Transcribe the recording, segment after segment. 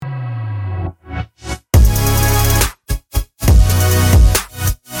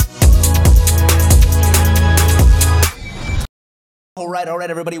All right,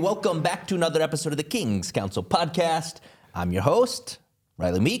 everybody. Welcome back to another episode of the King's Council podcast. I'm your host,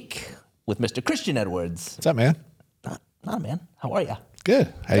 Riley Meek, with Mr. Christian Edwards. What's up, man? Not man. How are you?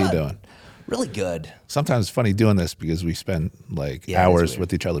 Good. How you doing? Really good. Sometimes it's funny doing this because we spend hours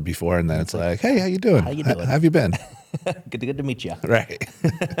with each other before, and then it's like, hey, how you doing? How you doing? How have you been? Good to meet you. Right.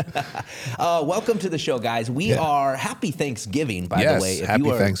 Welcome to the show, guys. We are happy Thanksgiving, by the way. If happy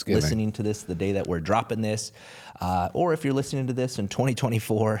you are Thanksgiving. listening to this the day that we're dropping this, or if you're listening to this in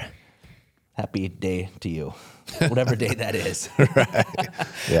 2024, happy day to you, whatever day that is. Right.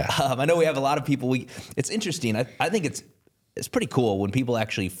 Yeah. I know we have a lot of people. It's interesting. I think it's pretty cool when people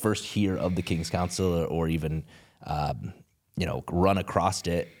actually first hear of the King's Council or even run across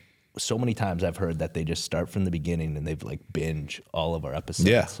it. So many times I've heard that they just start from the beginning and they've binge all of our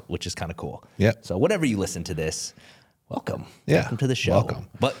episodes, which is kind of cool. Yeah. So whenever you listen to this, welcome. Yeah. Welcome to the show. Welcome.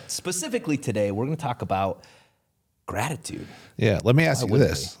 But specifically today, we're going to talk about gratitude. Yeah. Let me ask you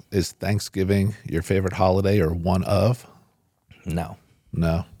this. Is Thanksgiving your favorite holiday or one of? No.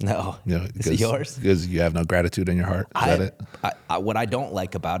 No. Is it yours? Because you have no gratitude in your heart. Is that it? What I don't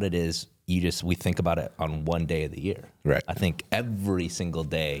like about it is we think about it on one day of the year. Right. I think every single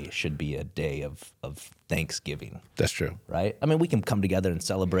day should be a day of Thanksgiving. That's true. Right? I mean, we can come together and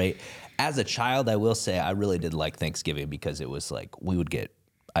celebrate. As a child, I will say I really did like Thanksgiving because it was like we would get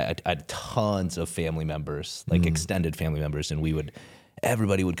I had tons of family members, extended family members, and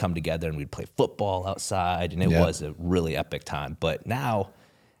everybody would come together and we'd play football outside, and it was a really epic time. But now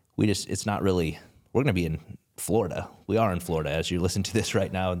it's not really, we're going to be in Florida. We are in Florida. As you listen to this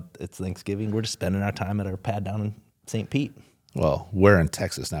right now, it's Thanksgiving. We're just spending our time at our pad down in St. Pete. Well, we're in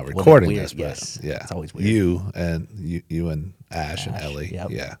Texas now recording this, but yes. yeah, it's always weird. You and Ash and Ellie.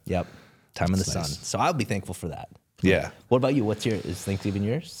 Yep. Time in the sun. So I'll be thankful for that. Yeah. What about you? Is Thanksgiving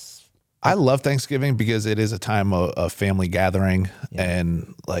yours? I love Thanksgiving because it is a time of family gathering,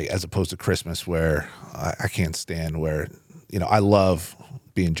 and as opposed to Christmas where I can't stand where, I love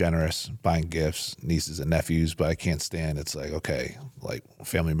being generous, buying gifts, nieces and nephews, but I can't stand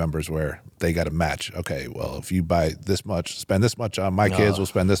family members where they got to match. Okay, well, if you buy this much, spend this much on my kids, will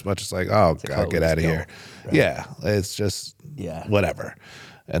spend this much. It's like, oh, God, get out of here. Right. Yeah, it's just whatever.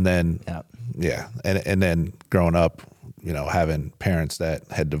 And then, and then growing up, having parents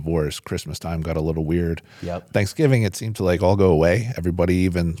that had divorced, Christmas time got a little weird. Yep. Thanksgiving, it seemed to all go away. Everybody,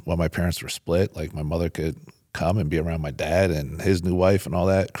 even when my parents were split, my mother could come and be around my dad and his new wife and all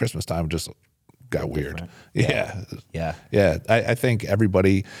that. Christmas time just got weird. Yeah. I think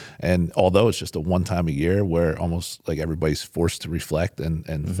everybody, and although it's just a one time a year where almost everybody's forced to reflect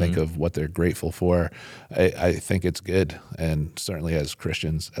and think of what they're grateful for, I think it's good. And certainly as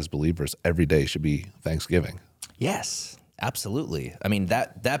Christians, as believers, every day should be Thanksgiving. Yes, absolutely. I mean,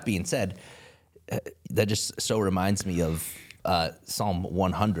 that being said, that just so reminds me of Psalm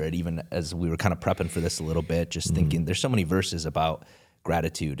 100, even as we were kind of prepping for this a little bit, just thinking there's so many verses about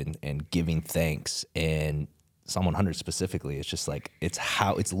gratitude and giving thanks, and Psalm 100 specifically, it's just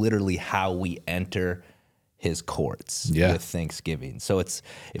it's literally how we enter his courts with thanksgiving. So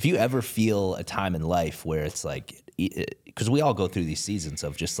if you ever feel a time in life where it's because we all go through these seasons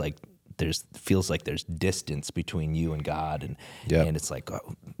of just feels like there's distance between you and God, and it's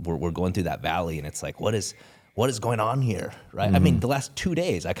we're going through that valley, and it's what is going on here, right? I mean, the last 2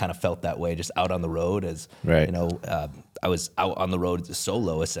 days I kind of felt that way, just out on the road I was out on the road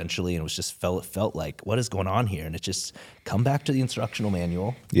solo essentially, and it was just felt like, what is going on here? And it just come back to the instructional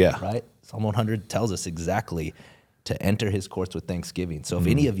manual, right? Psalm 100 tells us exactly to enter his courts with thanksgiving. So if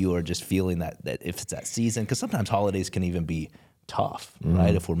any of you are just feeling that if it's that season, because sometimes holidays can even be tough,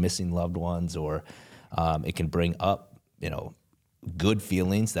 right? If we're missing loved ones, or it can bring up, good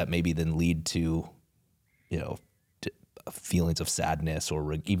feelings that maybe then lead to, to feelings of sadness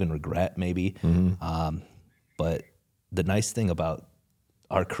or even regret maybe. But the nice thing about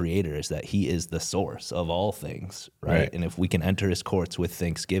our Creator is that he is the source of all things, right? And if we can enter his courts with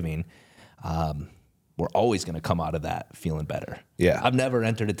thanksgiving, we're always going to come out of that feeling better. Yeah. I've never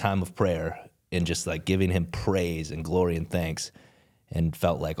entered a time of prayer and just giving him praise and glory and thanks and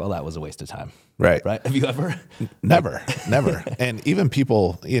felt like, oh, that was a waste of time. Right. Have you ever? Never. And even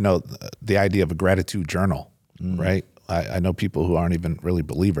people, the idea of a gratitude journal, right? I know people who aren't even really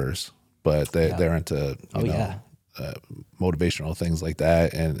believers, but they're into, motivational things like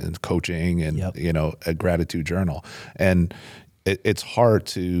that, and coaching, and, a gratitude journal. And it's hard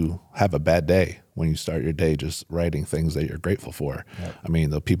to have a bad day when you start your day just writing things that you're grateful for. Yep. I mean,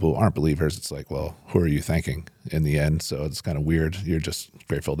 the people who aren't believers, it's well, who are you thanking in the end? So it's kind of weird. You're just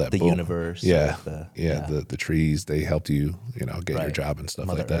grateful that the universe, the trees, they helped you, get your job and stuff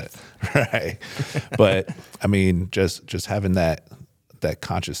Mother like Earth. that. Right. But I mean, just having that that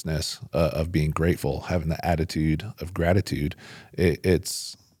consciousness of being grateful, having the attitude of gratitude,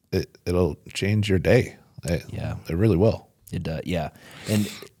 it'll change your day. It really will. It does, yeah.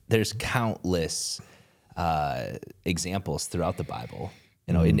 And there's countless examples throughout the Bible,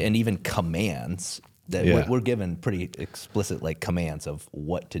 and even commands that we're given pretty explicit like commands of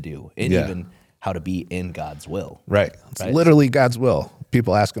what to do, and even how to be in God's will. Right. It's literally God's will.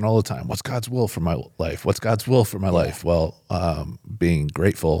 People asking all the time, what's God's will for my life? What's God's will for my life? Well, being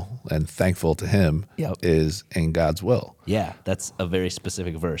grateful and thankful to him is in God's will. Yeah. That's a very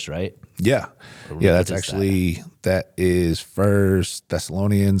specific verse, right? Yeah. Yeah. That's actually, that is First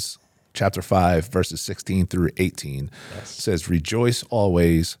Thessalonians chapter 5, verses 16 through 18. It says, rejoice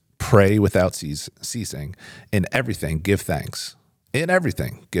always, pray without ceasing, in everything give thanks. In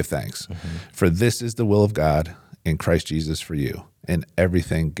everything, give thanks. For this is the will of God in Christ Jesus for you. In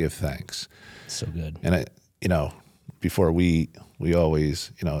everything, give thanks. So good. And before we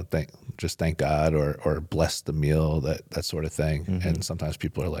always, thank God or bless the meal, that sort of thing. And sometimes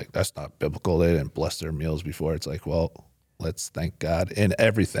people are like, that's not biblical. They didn't bless their meals before. It's like, well, let's thank God in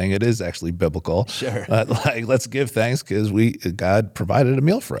everything. It is actually biblical. Sure. Let's give thanks because God provided a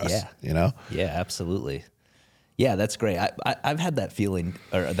meal for us. Yeah. Yeah, absolutely. Yeah, that's great. I've had that feeling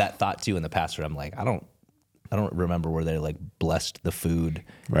or that thought too in the past where I'm like, I don't remember where they like blessed the food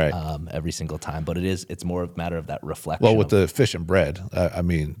every single time, but it's more a matter of that reflection. Well, with the fish and bread,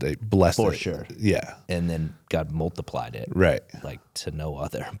 they blessed it. For sure. Yeah. And then God multiplied it. Right. Like to no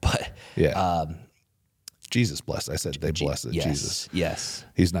other. But Jesus blessed. I said they blessed it. Yes, Jesus. Yes.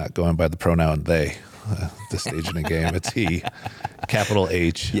 He's not going by the pronoun they. This stage in the game, it's he, capital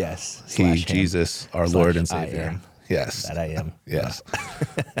H. Yes. He, Jesus, our Lord and Savior. Yes. That I am. Yes.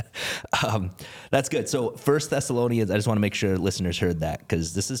 That's good. So 1 Thessalonians, I just want to make sure listeners heard that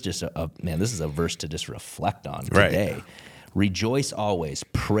because this is just this is a verse to just reflect on today. Right. Rejoice always,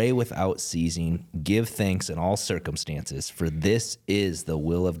 pray without ceasing, give thanks in all circumstances, for this is the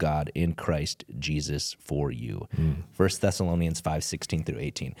will of God in Christ Jesus for you. 1 Thessalonians 5, 16 through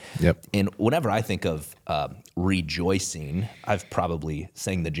 18. Yep. And whenever I think of rejoicing, I've probably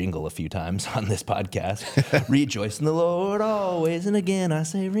sang the jingle a few times on this podcast. Rejoice in the Lord always, and again I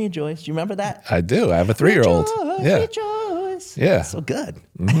say rejoice. Do you remember that? I do. I have a 3-year-old. Rejoice. Yeah. So good.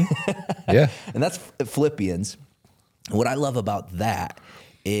 Yeah. And that's Philippians. What I love about that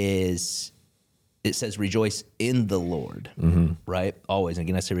is it says rejoice in the Lord, right? Always. And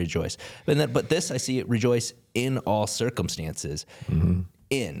again, I say rejoice. But this, I see it rejoice in all circumstances.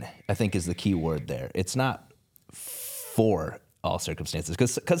 In, I think, is the key word there. It's not for all circumstances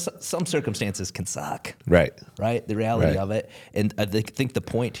because some circumstances can suck. Right. Right? The reality of it. And I think the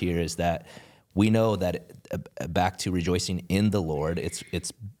point here is that we know that back to rejoicing in the Lord, it's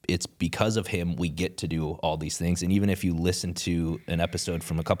because of him we get to do all these things. And even if you listen to an episode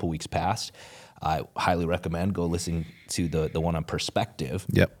from a couple weeks past, I highly recommend go listen to the one on perspective.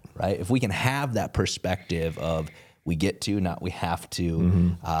 Yep. Right? If we can have that perspective of we get to, not we have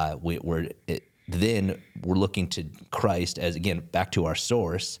to, then we're looking to Christ as, again, back to our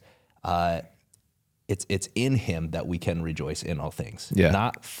source. It's in him that we can rejoice in all things. Yeah.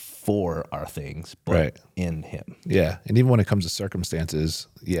 Not for our things, but in him. Yeah. And even when it comes to circumstances,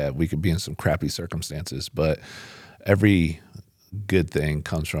 we could be in some crappy circumstances, but every good thing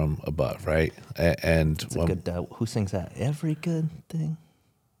comes from above, right? And it's a good, who sings that? Every good thing?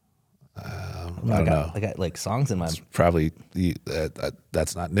 I don't know. I got like songs in my... It's probably,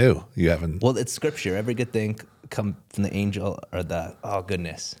 that's not new. You haven't... Well, it's scripture. Every good thing come from the angel or the... Oh,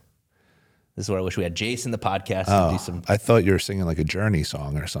 goodness. This is where I wish we had Jason, the podcast, to do some... I thought you were singing like a Journey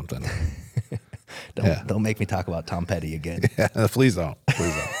song or something. Don't make me talk about Tom Petty again. Yeah, please don't.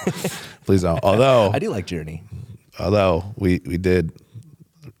 Please don't. Please don't. Although... I do like Journey. Although we did...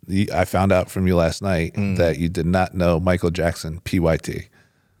 I found out from you last night that you did not know Michael Jackson, PYT.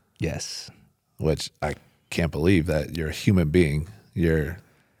 Yes. Which I can't believe that you're a human being. You're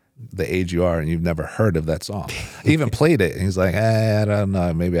the age you are and you've never heard of that song. He even played it and he's like, I don't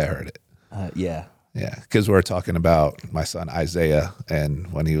know, maybe I heard it. Yeah. Yeah, because we're talking about my son Isaiah,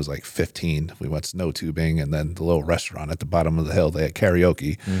 and when he was like 15, we went snow tubing, and then the little restaurant at the bottom of the hill, they had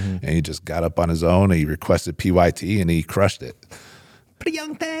karaoke, and he just got up on his own, and he requested PYT, and he crushed it. Pretty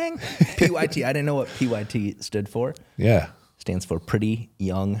young thing. PYT, I didn't know what PYT stood for. Yeah. Stands for Pretty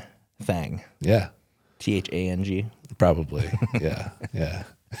Young Thang. Yeah. THANG. Probably. Yeah. Yeah.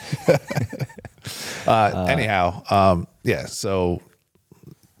 Anyhow, so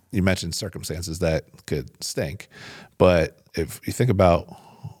you mentioned circumstances that could stink, but if you think about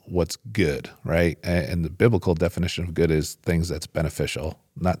what's good, right? And the biblical definition of good is things that's beneficial,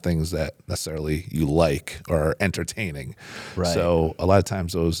 not things that necessarily you like or are entertaining. Right. So a lot of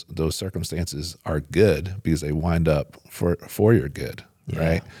times those circumstances are good because they wind up for your good,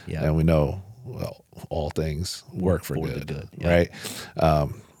 right? Yeah. And we know, well, all things work for the good, good, yeah. right?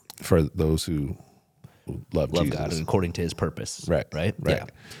 For those who love Jesus. God and according to his purpose. Right. Yeah.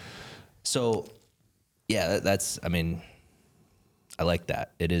 So, yeah, that's, I mean, I like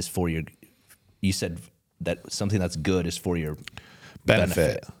that. It is for your, you said that something that's good is for your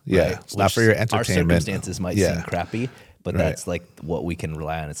benefit. Yeah. Right? It's not for your entertainment. Our circumstances might seem crappy, but that's like what we can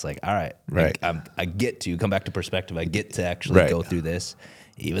rely on. It's like, all right, Right. I get to come back to perspective. I get to actually Right. go through this,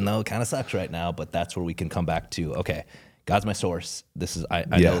 even though it kind of sucks right now, but that's where we can come back to, okay, God's my source. This is, I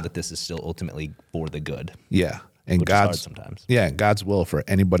know that this is still ultimately for the good. Yeah. And Which is hard God's sometimes. Yeah, and God's will for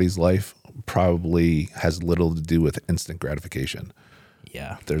anybody's life probably has little to do with instant gratification.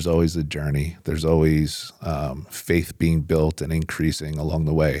 Yeah. There's always a journey. There's always faith being built and increasing along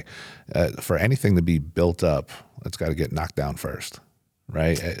the way. For anything to be built up, it's got to get knocked down first,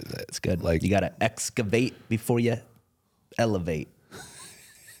 right? It's good. Like You got to excavate before you elevate.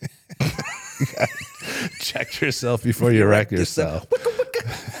 check yourself before you wreck yourself.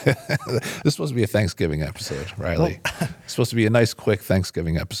 This is supposed to be a Thanksgiving episode, Riley. It's supposed to be a nice, quick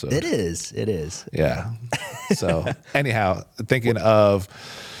Thanksgiving episode. It is. It is. Yeah. So anyhow, thinking of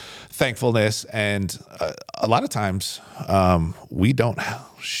thankfulness, and a lot of times we don't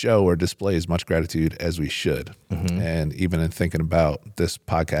show or display as much gratitude as we should. And even in thinking about this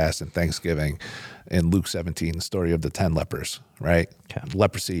podcast and Thanksgiving, in Luke 17, the story of the 10 lepers, right? Okay.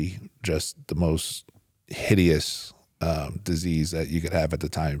 Leprosy, just the most hideous disease that you could have at the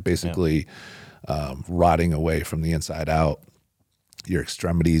time, basically rotting away from the inside out. Your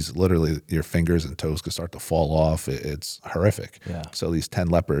extremities, literally your fingers and toes could start to fall off. It's horrific. Yeah. So these 10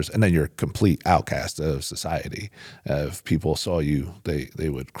 lepers, and then you're a complete outcast of society. If people saw you, they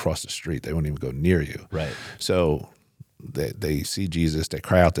would cross the street. They wouldn't even go near you. Right. So they see Jesus. They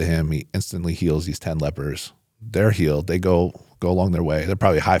cry out to him. He instantly heals these 10 lepers. They're healed. They go along their way. They're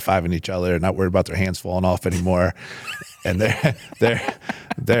probably high-fiving each other, not worried about their hands falling off anymore. And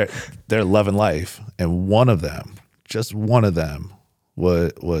they're loving life. And one of them, just one of them,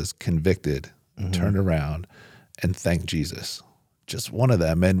 was convicted, turned around, and thanked Jesus. Just one of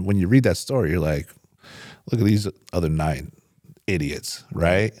them. And when you read that story, you're like, look at these other 9 idiots,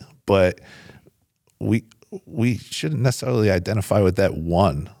 right? But we shouldn't necessarily identify with that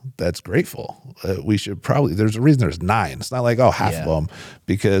one that's grateful. We should probably, there's a reason there's 9. It's not like, oh, half of them,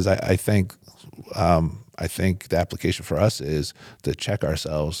 because I think the application for us is to check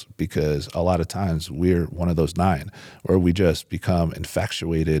ourselves, because a lot of times we're one of those 9, where we just become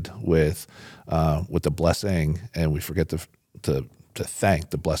infatuated with the blessing, and we forget to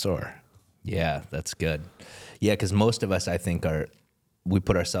thank the blessor. Yeah, that's good. Yeah, because most of us, I think, we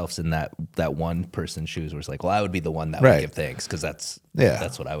put ourselves in that one person's shoes where it's like, well, I would be the one that would give thanks because that's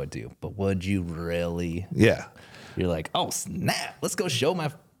what I would do. But would you really? Yeah. You're like, oh, snap, let's go show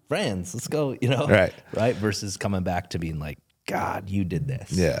my friends. Let's go, right? Versus coming back to being like, God, you did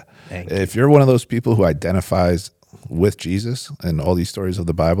this. Yeah. Thank If you're one of those people who identifies with Jesus and all these stories of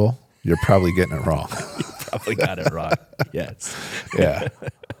the Bible, you're probably getting it wrong. You probably got it wrong. Yes. Yeah.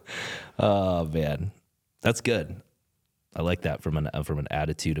 Oh, man. That's good. I like that from an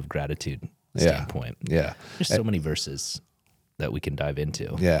attitude of gratitude standpoint. Yeah. There's so many verses that we can dive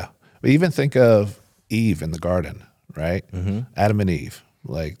into. Yeah. But even think of Eve in the garden, right? Mm-hmm. Adam and Eve,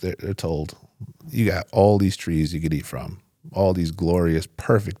 like they're told, you got all these trees you could eat from, all these glorious,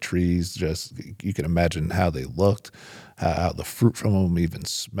 perfect trees. Just, you can imagine how they looked, how the fruit from them even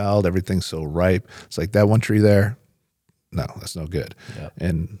smelled, everything's so ripe. It's like that one tree there, no, that's no good. Yep.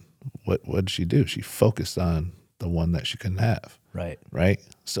 And what did she do? She focused on the one that she couldn't have. Right.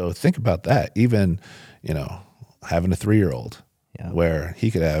 So think about that. Even, having a 3-year-old where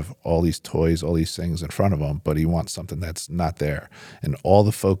he could have all these toys, all these things in front of him, but he wants something that's not there. And all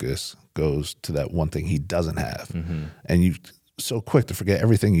the focus goes to that one thing he doesn't have. Mm-hmm. And you so quick to forget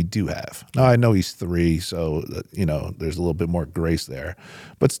everything you do have. Now, I know he's 3, so, there's a little bit more grace there.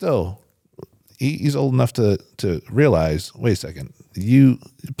 But still, he's old enough to realize, wait a second, you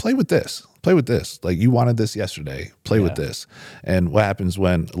play with this. Like, you wanted this yesterday, play with this. And what happens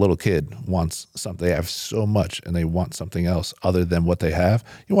when a little kid wants something, they have so much and they want something else other than what they have,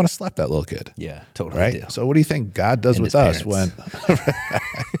 you want to slap that little kid. Yeah, totally. Right? Do. So what do you think God does with us when...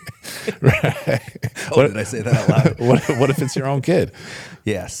 Right. Oh, did I say that out loud? What if it's your own kid?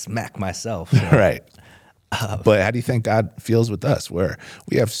 Yeah, smack myself. Right. But how do you think God feels with us, where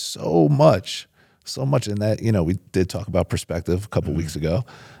we have so much so much in that. You know, we did talk about perspective a couple weeks ago,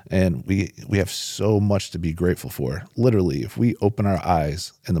 and we have so much to be grateful for. Literally, if we open our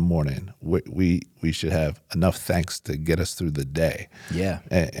eyes in the morning, we should have enough thanks to get us through the day. Yeah.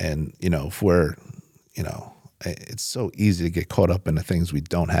 And you know, if we're, you know, it's so easy to get caught up in the things we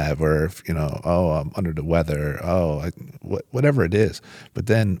don't have, or if, you know, oh, I'm under the weather, whatever it is. But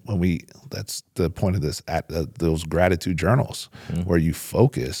then that's the point of this, those gratitude journals, where you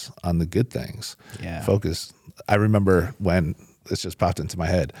focus on the good things. Yeah. Focus. I remember when this just popped into my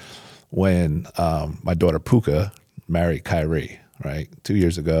head when my daughter Puka married Kyrie. Right, 2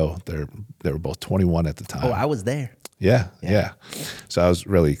 years ago, they were both 21 at the time. Oh, I was there. Yeah. So I was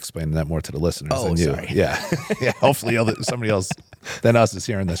really explaining that more to the listeners than you. Sorry. Yeah. Hopefully somebody else than us is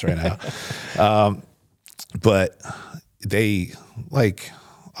hearing this right now. But they, like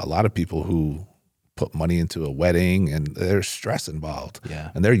a lot of people who put money into a wedding, and there's stress involved.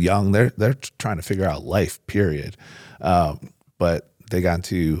 Yeah. And they're young. They're trying to figure out life, period. But they got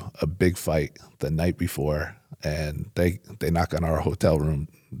into a big fight the night before, and they knock on our hotel room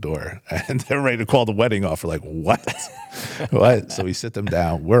door, and they're ready to call the wedding off. We're like, what? What? So we sit them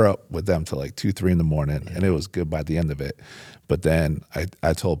down. We're up with them till like 2, 3 in the morning, and it was good by the end of it. But then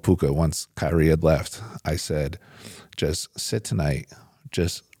I told Puka, once Kyrie had left, I said, just sit tonight,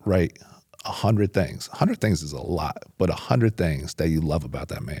 just write 100 things. 100 things is a lot, but 100 things that you love about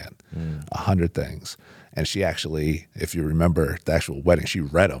that man. 100 things. And she actually, if you remember the actual wedding, she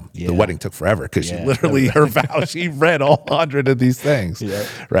read them. Yeah. The wedding took forever because she literally, her vow, she read all 100 of these things. Yeah.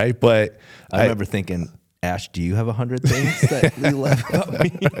 Right? But I remember thinking, Ash, do you have 100 things that you love about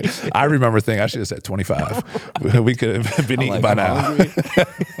me? I remember thinking I should have said 25. We could have been eating by now.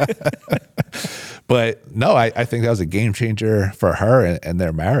 But no, I think that was a game changer for her and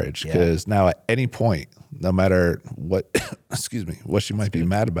their marriage, because now at any point, no matter what, excuse me, what she might be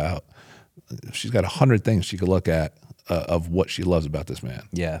mad about, she's got 100 things she could look at of what she loves about this man.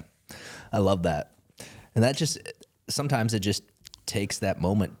 Yeah, I love that. And that just, sometimes it just takes that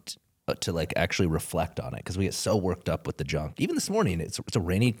moment to like actually reflect on it, because we get so worked up with the junk. Even this morning, it's a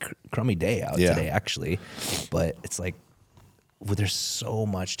rainy, crummy day out today, actually. But it's like, well, there's so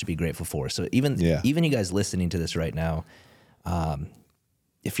much to be grateful for. So even you guys listening to this right now,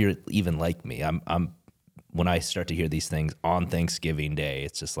 if you're even like me, I'm when I start to hear these things on Thanksgiving Day,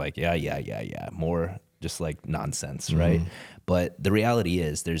 it's just like, more just like nonsense, right? But the reality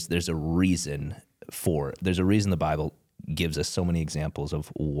is there's a reason the Bible gives us so many examples of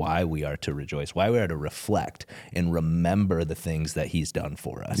why we are to rejoice, why we are to reflect and remember the things that he's done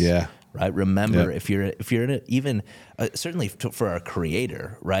for us. Yeah. Right. Remember, if you're in a, even certainly for our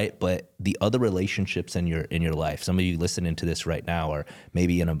Creator, right? But the other relationships in your life, some of you listening to this right now, or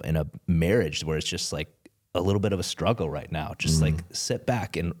maybe in a marriage where it's just like a little bit of a struggle right now, just like sit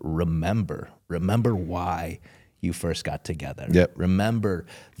back and remember why you first got together. Yep. Remember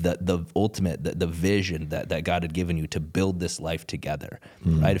the ultimate, the vision that God had given you to build this life together,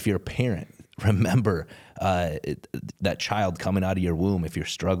 right? If you're a parent, remember that child coming out of your womb. If you're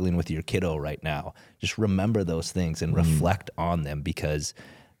struggling with your kiddo right now, just remember those things and reflect on them, because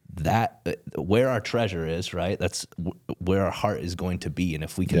that where our treasure is, right? That's where our heart is going to be. And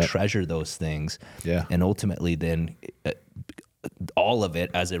if we can treasure those things, and ultimately then all of it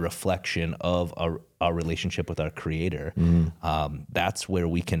as a reflection of our relationship with our Creator, that's where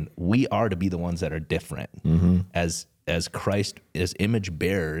we are to be the ones that are different as Christ, as image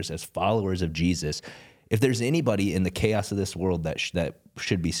bearers, as followers of Jesus. If there's anybody in the chaos of this world that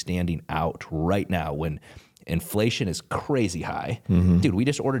should be standing out right now, when inflation is crazy high, dude, we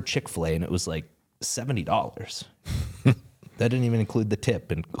just ordered Chick-fil-A and it was like $70. That didn't even include the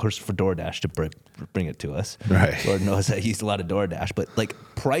tip, and of course for DoorDash to bring it to us. Right. Lord knows I use a lot of DoorDash, but like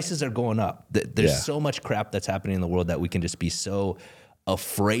prices are going up. There's so much crap that's happening in the world that we can just be so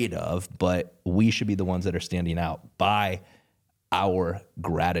afraid of, but we should be the ones that are standing out by our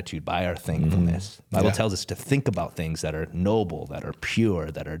gratitude, by our thankfulness. The Bible tells us to think about things that are noble, that are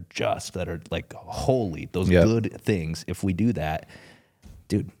pure, that are just, that are like holy, those good things. If we do that,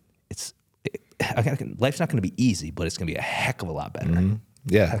 dude, life's not going to be easy, but it's going to be a heck of a lot better.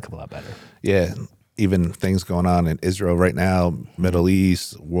 Yeah. A heck of a lot better. Yeah. Even things going on in Israel right now, Middle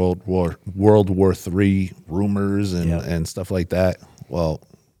East, World War III rumors and stuff like that. Well,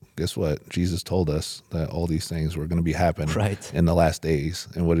 guess what? Jesus told us that all these things were going to be happening in the last days.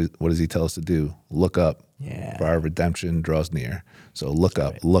 And what does he tell us to do? Look up, for our redemption draws near. So look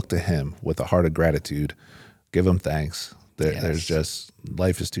up, look to him with a heart of gratitude. Give him thanks. There's just,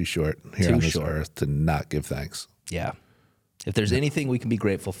 life is too short here on this earth to not give thanks. Yeah. If there's anything we can be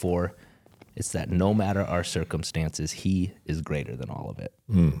grateful for, it's that no matter our circumstances, he is greater than all of it.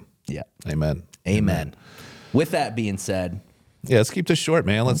 Yeah. Amen. Amen. With that being said, Yeah, let's keep this short,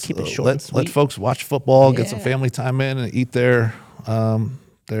 man. Let's keep it short and let sweet. folks watch football, get some Yeah. family time in, and eat their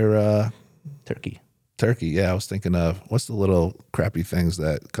turkey. turkey. Yeah, I was thinking of what's the little crappy things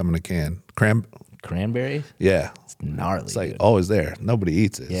that come in a can? Cranberries? Yeah, It's gnarly. it's like dude. always there. Nobody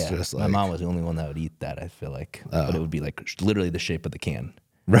eats it. Yeah. It's just My like mom was the only one that would eat that, I feel like. But it would be like literally the shape of the can.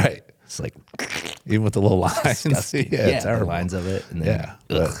 right. It's like Even with the little lines. disgusting. yeah, the terrible. lines of it. And then, Yeah,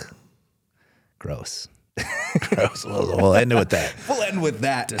 but- ugh. Gross. Gross. We'll end it with that. We'll end with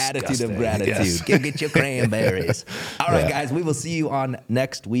that attitude Disgusting. of gratitude. Yes. Go get your cranberries. All right, Yeah. guys, we will see you on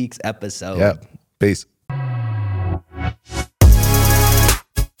next week's episode. Yep. Peace.